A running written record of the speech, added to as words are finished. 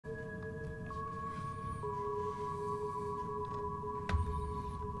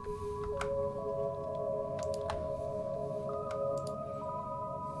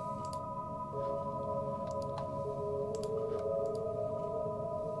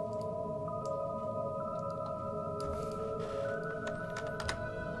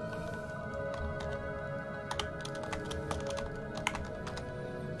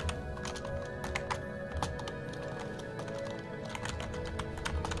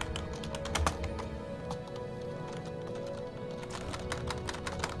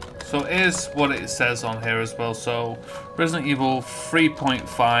So here's what it says on here as well. So Resident Evil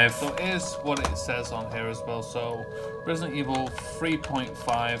 3.5. So here's what it says on here as well. So Resident Evil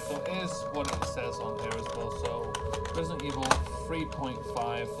 3.5. So here's what it says on here as well. So Resident Evil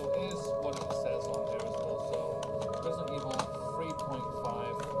 3.5. So here's what it says on here as well. So Resident Evil 3.5.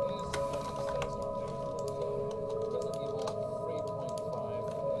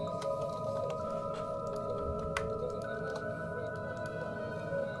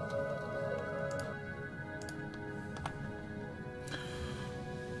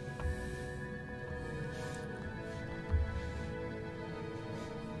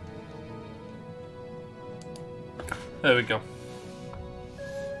 There we go.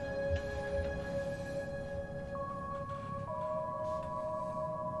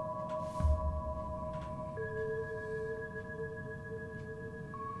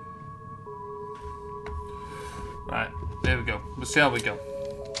 Right, there we go. We'll see how we go.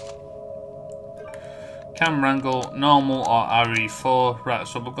 Camera angle, normal or RE4. Right,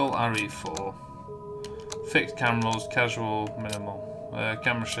 so we'll go RE4. Fixed cameras, casual, minimal.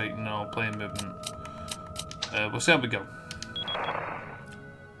 Camera shake, no. Plane movement. We'll see how we go.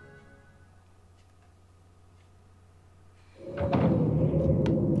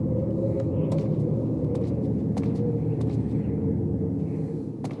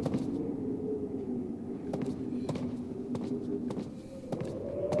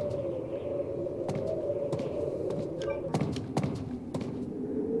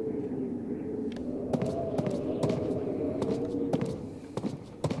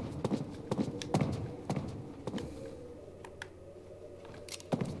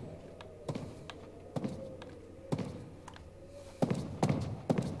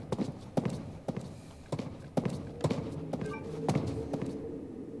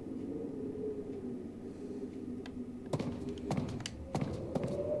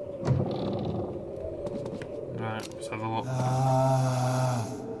 Let's have a look.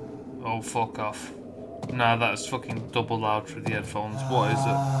 Oh, fuck off. Nah, that's fucking double loud through the headphones. What is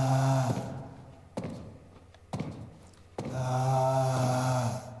it?